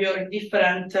behavior in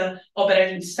different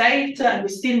operating states, and we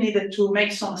still needed to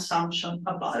make some assumption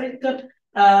about it,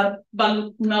 but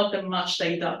not that much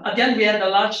data. At the end, we had a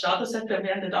large data set, and we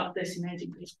ended up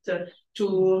decimating it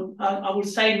to, I would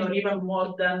say, not even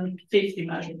more than 50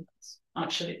 measurements,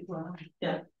 actually.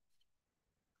 Yeah.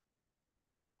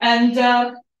 And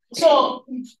so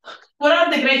what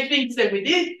are the great things that we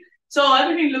did? So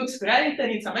everything looks great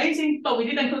and it's amazing, but we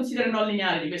didn't consider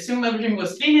nonlinearity. We assumed everything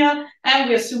was linear, and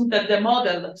we assumed that the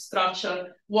model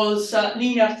structure was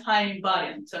linear time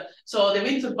invariant. So the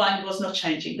wind turbine was not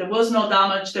changing. There was no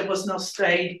damage, there was no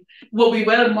strain. What we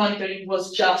were monitoring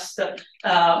was just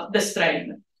the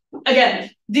strain.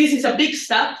 Again, this is a big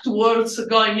step towards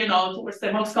going, towards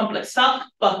the most complex stuff,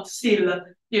 but still,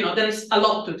 there is a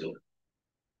lot to do.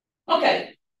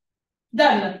 Okay,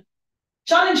 then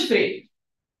challenge 3,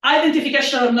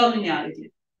 identification of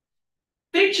nonlinearity.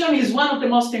 Friction is one of the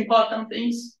most important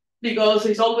things because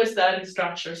it's always there in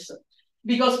structures.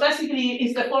 Because basically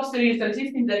it's the force that is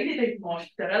resisting the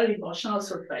relative motion of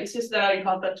surfaces that are in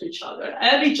contact to each other.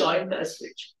 Every joint has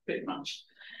friction, pretty much.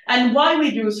 And why we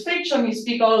use friction is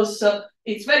because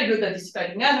it's very good at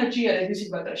dissipating energy and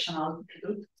reducing vibrational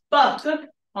amplitude. But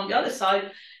on the other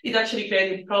side, it actually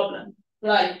created a problem,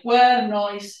 like wear,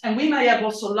 noise, and we may have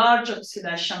also large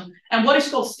oscillation and what is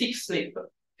called stick slip. If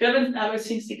you haven't ever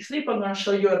seen stick slip, I'm going to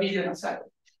show you a video in a second.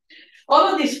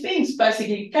 All of these things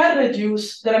basically can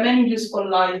reduce the remaining useful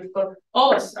life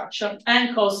of a structure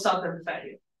and cause sudden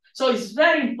failure. So it's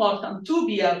very important to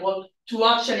be able to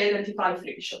actually identify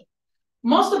friction.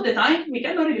 Most of the time, we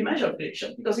cannot really measure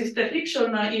friction because if the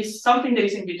friction is something that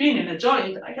is in between in a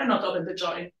joint, I cannot open the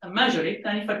joint and measure it.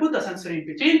 And if I put a sensor in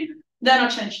between, then I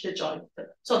change the joint.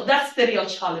 So that's the real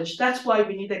challenge. That's why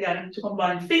we need, again, to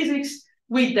combine physics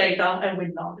with data and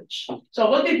with knowledge. So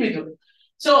what did we do?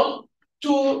 So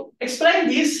to explain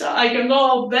this, I can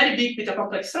go very big with a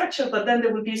complex structure, but then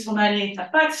there will be so many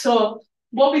effects. So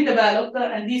what we developed,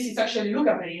 and this is actually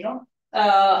Luca Marino,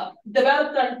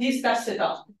 developed this test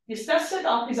setup. This test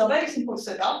setup is a very simple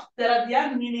setup that at the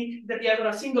end mimic the behavior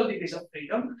of single degrees of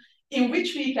freedom, in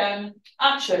which we can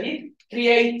actually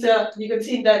create, you can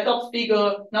see in the top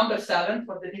figure number 7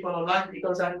 for the people online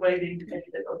because I'm waiting to maybe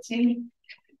they don't see me.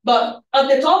 But at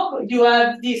the top, you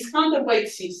have this counterweight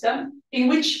system in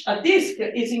which a disk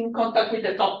is in contact with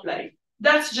the top plate.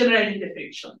 That's generating the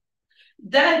friction.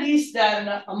 There is then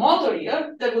a motor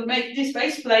here that will make this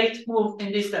base plate move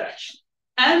in this direction.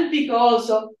 And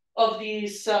because of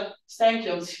these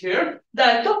stanchions here,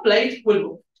 the top plate will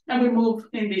move and will move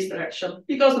in this direction.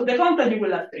 Because of the contact, you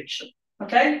will have friction,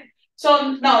 okay?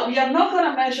 So now we are not going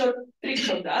to measure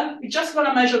friction there. We're just going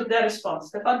to measure the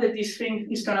response, the fact that this thing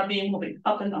is going to be moving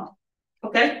up and down,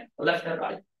 okay? Left and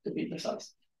right, to be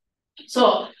precise.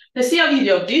 So let's see a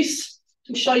video of this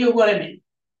to show you what I mean.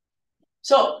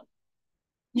 So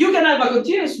you can have a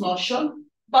continuous motion,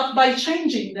 but by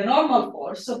changing the normal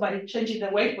force, so by changing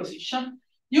the weight position,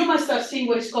 you must start seeing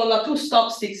what is called a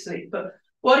two-stop stick slip.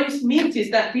 What it means is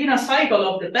that in a cycle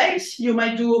of the base, you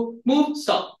might do move,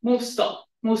 stop, move, stop,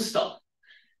 move, stop.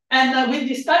 And with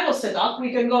this type of setup,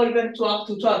 we can go even to up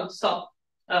to 12 stop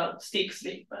stick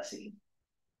slip, basically.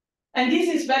 And this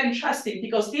is very interesting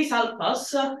because this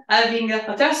helps us having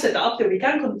a test setup that we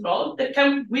can control,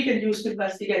 that we can use to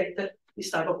investigate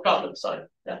this type of problem. Sorry,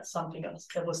 that's something else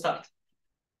that was started.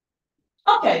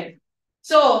 Okay,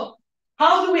 so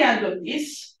how do we handle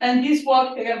this? And this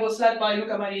work again was led by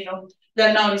Luca Marino,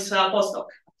 that now is a postdoc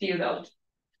at.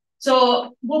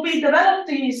 So what we developed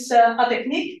is a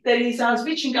technique that is a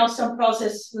switching Gaussian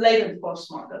process latent force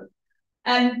model.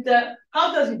 And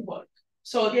how does it work?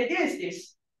 So the idea is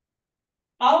this.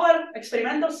 Our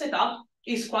experimental setup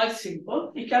is quite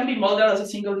simple. It can be modeled as a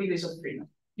single degrees of freedom.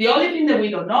 The only thing that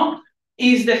we don't know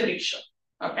is the friction,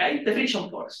 okay? The friction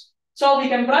force. So we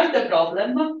can write the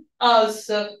problem as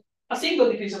a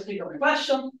single degrees of freedom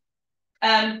equation,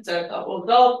 and double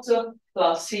dot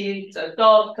plus C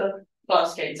dot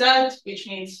plus kz, which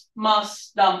means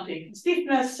mass, damping,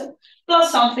 stiffness,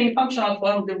 plus something functional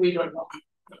form that we don't know.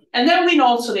 And then we know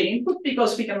also the input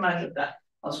because we can measure that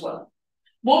as well.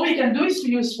 What we can do is to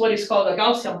use what is called a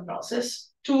Gaussian process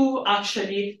to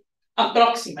actually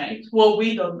approximate what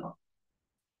we don't know.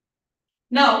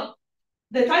 Now,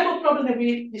 the type of problem that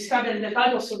we discovered and the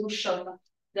type of solution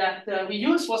that we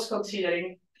used was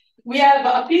considering we have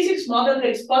a physics model that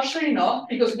is partially known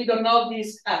because we don't know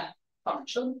this F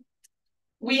function.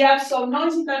 We have some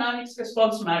noisy dynamics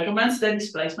response measurements, the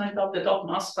displacement of the top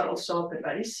mass, but also of the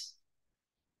base.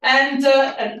 And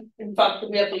in fact,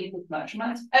 we have the input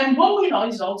measurement. And what we know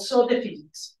is also the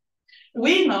physics.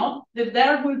 We know that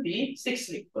there will be 6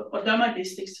 sleep, or there might be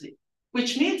 6 sleep,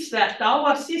 which means that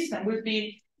our system will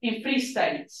be in 3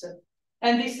 states.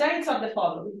 And these states are the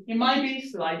following. It might be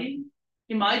sliding,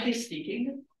 it might be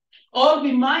sticking, or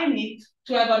we might need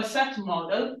to have a reset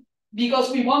model because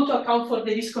we want to account for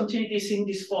the discontinuities in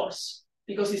this force,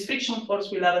 because this friction force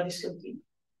will have a discontinuity.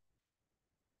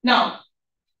 Now,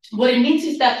 what it means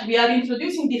is that we are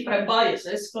introducing different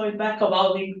biases, going back of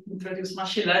how we introduce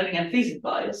machine learning and physics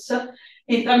bias,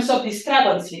 in terms of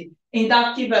discrepancy,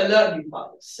 inductive and learning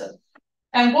bias.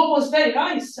 And what was very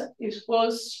nice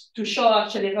was to show,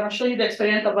 actually, I'm going to show you the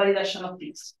experimental validation of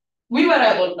this. We were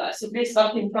able, simply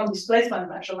starting from displacement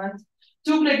measurement,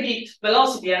 to predict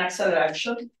velocity and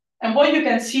acceleration. And what you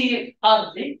can see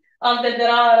hardly are that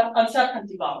there are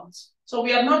uncertainty bounds. So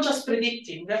we are not just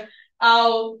predicting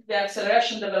how the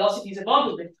acceleration, the velocity is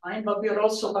evolving with time, but we are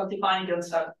also quantifying the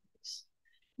uncertainties.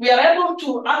 We are able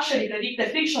to actually predict the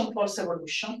friction force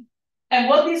evolution. And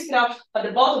what this graph at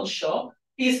the bottom show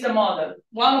is the model,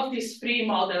 one of these 3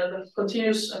 models,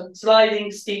 continuous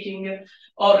sliding, sticking,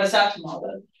 or reset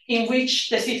model, in which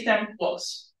the system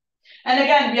was. And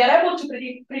again, we are able to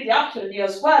predict pretty accurately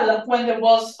as well when there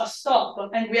was a stop,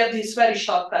 and we have this very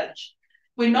sharp edge.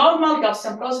 With normal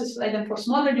Gaussian process latent force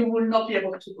model, you will not be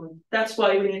able to do it. That's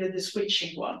why we needed the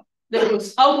switching one. That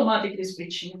was automatically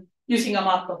switching using a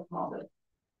Markov model.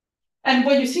 And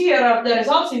what you see here are the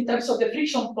results in terms of the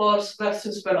friction force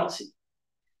versus velocity.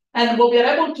 And what we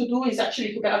are able to do is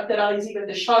actually to characterize even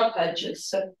the sharp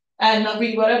edges. And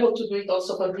we were able to do it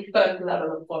also for different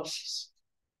level of forces.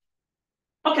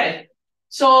 Okay,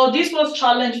 so this was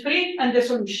challenge 3 and the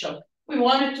solution. We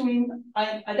wanted to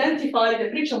identify the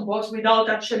friction force without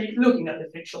actually looking at the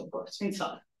friction force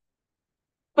inside.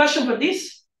 Question for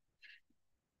this?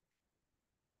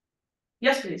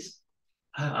 Yes, please.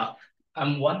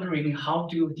 I'm wondering, how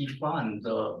do you define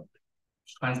the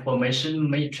transformation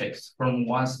matrix from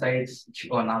one state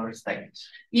to another state?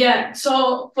 Yeah,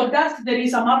 so for that, there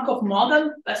is a Markov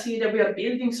model, basically, that we are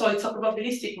building. So it's a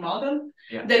probabilistic model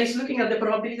that is looking at the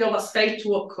probability of a state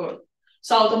to occur.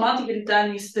 So automatically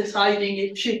then is deciding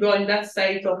if you go in that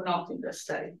state or not in that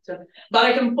state. But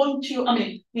I can point you, I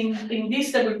mean, in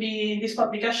this, there will be, in this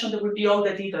publication, there will be all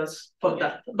the details for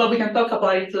that. But we can talk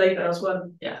about it later as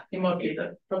well. Yeah, in more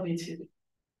detail, probably it's easy.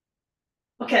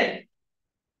 Okay.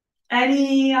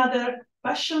 Any other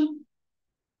question?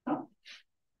 No?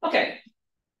 Okay.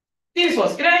 This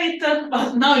was great,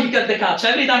 but now you get the catch.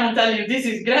 Every time I'm telling you this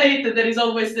is great, there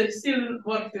is still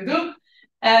work to do.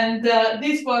 And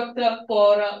this worked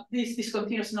for this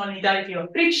discontinuous non-linearity of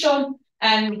friction,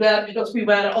 and because we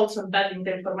were also embedding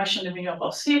the information that we know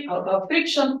about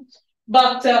friction,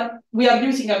 but we are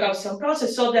using a Gaussian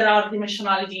process, so there are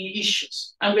dimensionality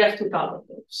issues, and we have to cover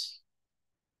those.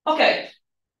 Okay,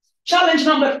 challenge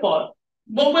number 4.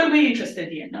 What were we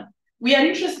interested in? We are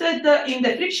interested in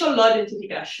the friction law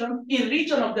identification in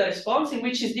region of the response in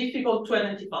which is difficult to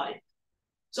identify.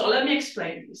 So let me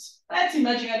explain this. Let's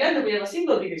imagine again that we have a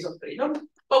single degrees of freedom,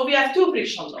 but we have 2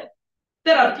 friction laws.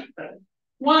 They are different.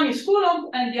 One is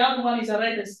Coulomb and the other one is a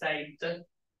rate state.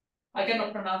 I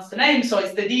cannot pronounce the name, so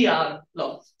it's the DR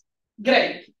law.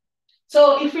 Great.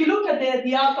 So if we look at the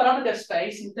DR parameter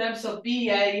space in terms of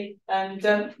BA, and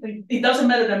it doesn't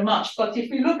matter that much, but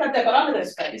if we look at the parameter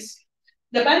space,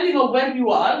 depending on where you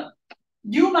are,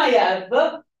 you might have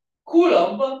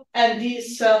Coulomb and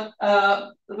this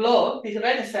law, this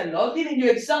Rate law, giving you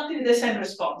exactly the same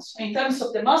response in terms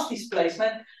of the mass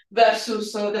displacement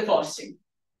versus the forcing.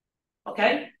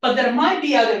 Okay, but there might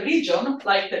be other regions,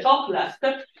 like the top left,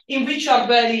 in which are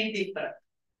very different.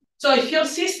 So if your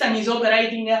system is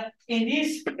operating in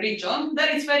this region,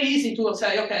 then it's very easy to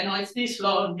say, okay, no, it's this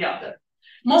law and the other.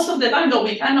 Most of the time, though,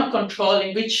 we cannot control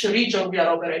in which region we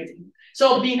are operating.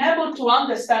 So being able to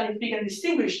understand if we can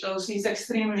distinguish those is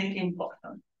extremely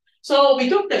important. So we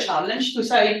took the challenge to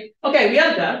say, okay, we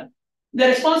are there. The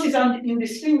response is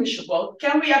indistinguishable.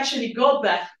 Can we actually go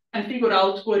back and figure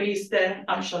out what is the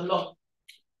actual law?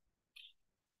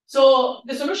 So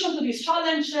the solution to this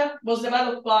challenge was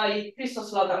developed by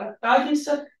Christos Lazarakakis,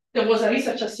 that was a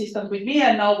research assistant with me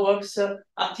and now works at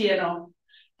TNO.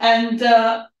 And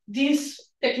this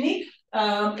technique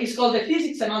is called the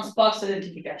physics-enhanced parse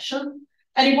identification,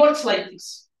 and it works like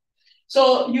this.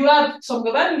 So you have some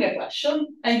governing equation,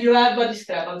 and you have a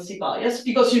discrepancy bias,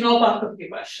 because you know part of the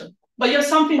equation, but you have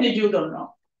something that you don't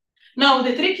know. Now,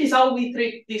 the trick is how we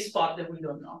treat this part that we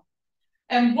don't know.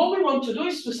 And what we want to do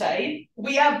is to say,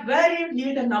 we have very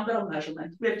limited number of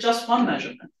measurements. We have just one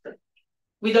measurement.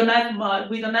 We don't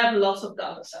have lots of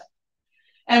data set.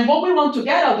 And what we want to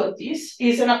get out of this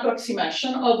is an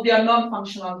approximation of their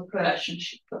non-functional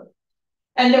relationship.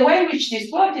 And the way in which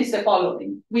this works is the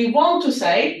following. We want to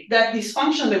say that this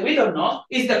function that we don't know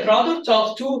is the product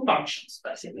of two functions,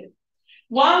 basically.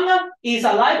 One is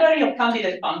a library of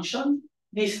candidate function,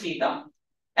 this theta,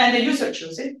 and the user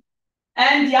chooses it.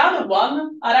 And the other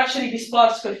one are actually the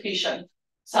sparse coefficient,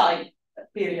 psi,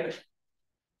 period.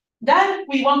 Then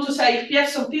we want to say if we have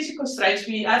some physical constraints,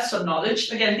 we have some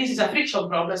knowledge. Again, this is a friction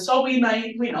problem, so we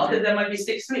know that there might be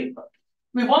stick slip.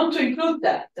 We want to include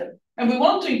that, and we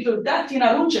want to include that in a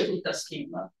Runge-Kutta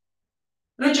scheme.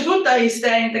 Runge-Kutta is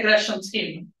the integration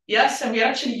scheme, yes, and we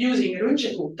are actually using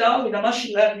Runge-Kutta with a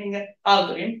machine learning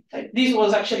algorithm. This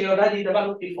was actually already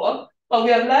developed before, but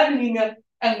we are learning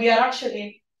and we are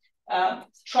actually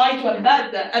trying to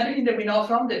embed everything that we know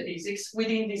from the physics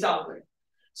within this algorithm.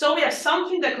 So we have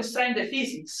something that constrains the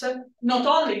physics, not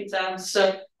only in terms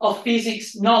of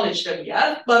physics knowledge that we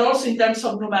have, but also in terms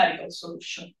of numerical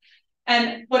solution.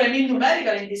 And what I mean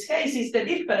numerical in this case is the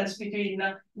difference between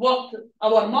what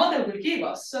our model will give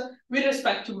us with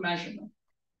respect to measurement.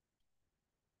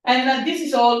 And this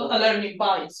is all a learning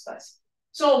bias.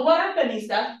 So what happened is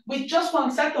that with just one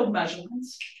set of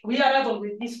measurements, we are able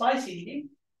with this biasity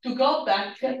to go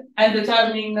back and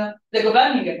determine the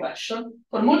governing equation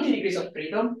for multi-degrees of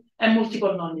freedom and multiple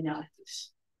nonlinearities.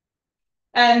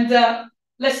 And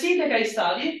let's see the case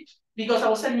study, because I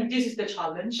was telling you this is the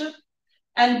challenge.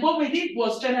 And what we did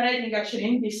was generating, actually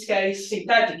in this case,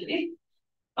 synthetically,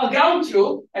 a ground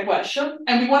truth equation,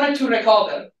 and we wanted to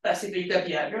recover basically the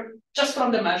behavior just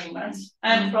from the measurements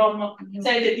and from,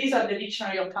 say that these are the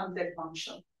dictionary of candidate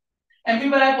function. And we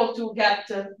were able to get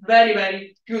very,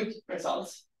 very good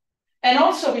results. And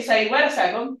also we say, wait a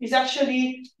second, is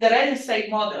actually the real estate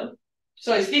model.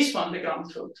 So it's this one, the ground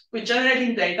truth. We're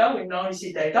generating data, we know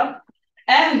noisy data.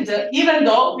 And even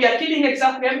though we are keeping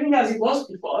exactly everything as it was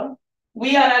before,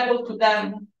 we are able to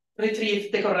then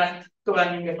retrieve the correct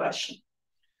governing equation.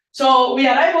 So we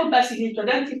are able basically to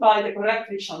identify the correct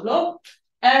friction law,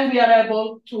 and we are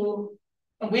able to,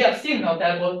 we are still not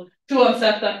able to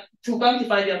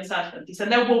quantify the uncertainties.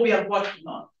 And that's what we are working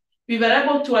on. We were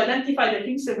able to identify the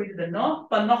things that we didn't know,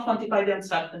 but not quantify the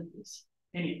uncertainties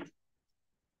in it.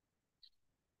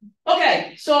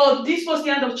 Okay, so this was the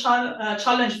end of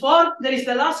challenge 4. There is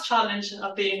the last challenge,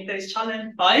 I think, there is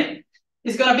challenge 5.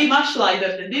 It's going to be much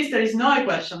lighter than this. There is no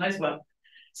question as well.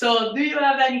 So do you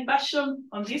have any question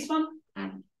on this one?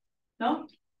 No?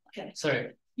 Okay.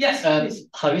 Sorry. Yes, please.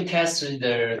 Have you tested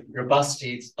the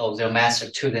robustity of the master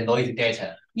to the noisy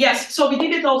data? Yes, so we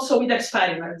did it also with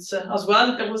experiments as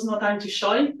well. There was no time to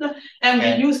show it. And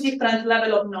we used different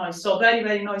level of noise, so very,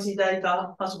 very noisy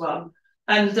data as well.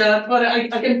 And but I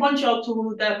can point you out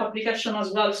to the publication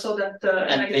as well, so that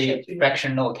and the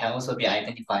fraction node can also be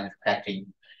identified correctly.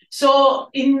 So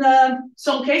in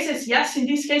some cases, yes. In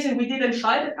this case, we didn't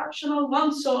try the fractional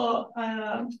one. So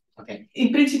okay.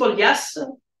 In principle, yes.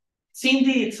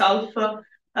 Cindy itself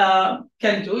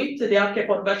can do it. The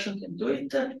RK4 version can do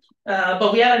it,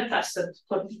 but we haven't tested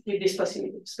with this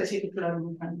specific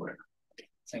learning framework.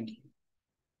 Thank you.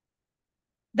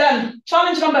 Then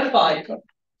challenge number 5.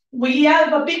 We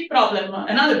have a big problem,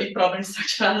 another big problem in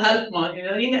structural health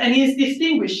modeling, and is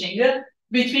distinguishing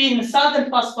between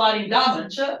sudden fast-firing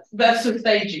damage versus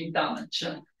staging damage.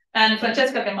 And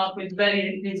Francesca came up with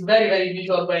this very, very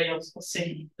visual way of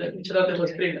saying it, which I thought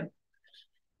was brilliant.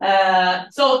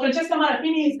 So Francesca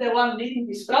Marafini is the one leading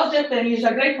this project, and it's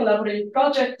a great collaborative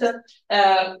project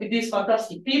with these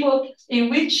fantastic people, in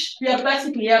which we are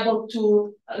basically able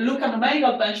to look at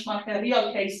numerical benchmark and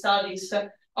real case studies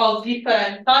of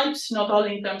different types, not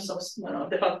only in terms of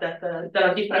the fact that there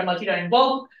are different material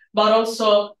involved, but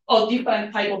also of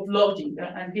different type of loading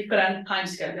and different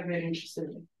timescale that we're interested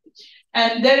in.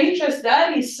 And their interest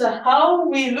there is how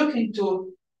we look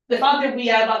into the fact that we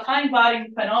have a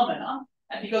time-varying phenomena,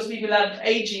 and because we will have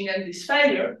aging and this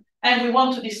failure, and we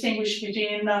want to distinguish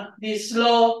between this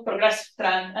slow progressive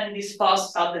trend and this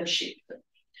fast sudden shift.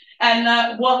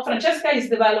 And what Francesca is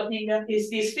developing is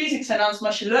this physics-enhanced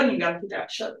machine learning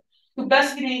architecture to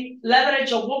basically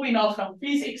leverage on what we know from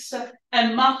physics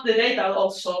and map the data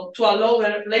also to a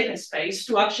lower latent space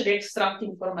to actually extract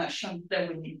information that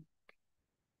we need.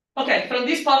 Okay, from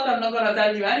this part, I'm not going to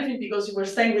tell you anything because you were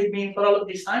staying with me for all of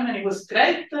this time and it was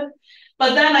great.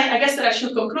 But then I guess that I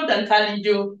should conclude and telling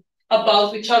you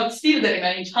about which are still the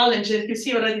remaining challenges. You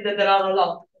see already that there are a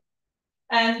lot.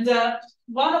 And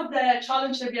one of the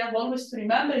challenges that we have always to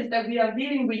remember is that we are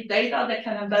dealing with data that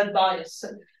can embed bias.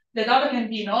 The data can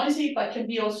be noisy, but can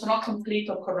be also not complete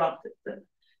or corrupted.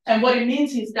 And what it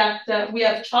means is that we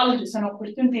have challenges and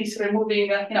opportunities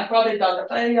removing inappropriate data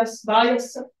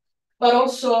bias, but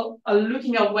also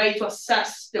looking at a way to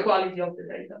assess the quality of the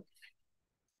data.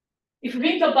 If you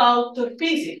think about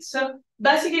physics,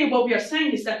 basically what we are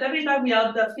saying is that every time we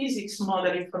add the physics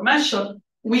model information,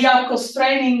 we are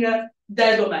constraining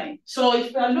the domain. So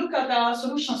if I look at the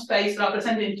solution space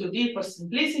represented in 2D for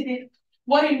simplicity,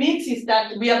 what it means is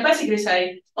that we are basically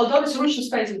saying, although the solution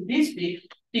space is this big,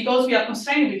 because we are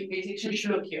constrained with physics, you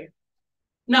should look here.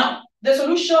 Now, the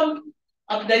solution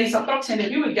that is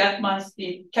approximately you will get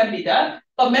can be there,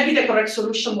 but maybe the correct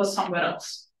solution was somewhere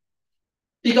else.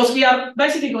 Because we are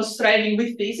basically constraining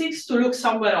with physics to look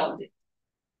somewhere else.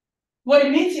 What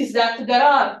it means is that there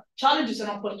are challenges and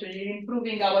opportunities in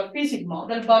improving our physics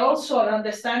model, but also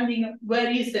understanding where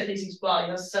is the physics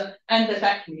bias and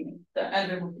detecting it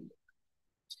and removing it.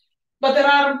 But there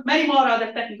are many more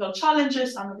other technical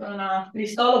challenges. I'm not going to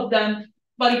list all of them,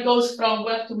 but it goes from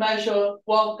where to measure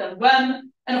what and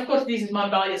when. And of course, this is my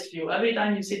biased view. Every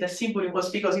time you see the symbol, it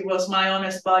was because it was my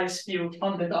honest biased view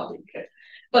on the topic.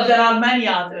 But there are many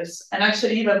others, and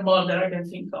actually even more that I can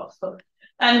think of.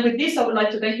 And with this, I would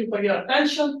like to thank you for your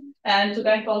attention and to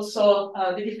thank also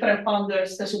the different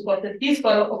founders that supported this,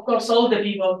 but of course, all the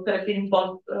people that have been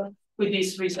involved with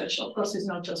this research. Of course, it's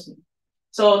not just me.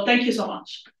 So thank you so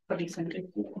much for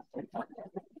listening.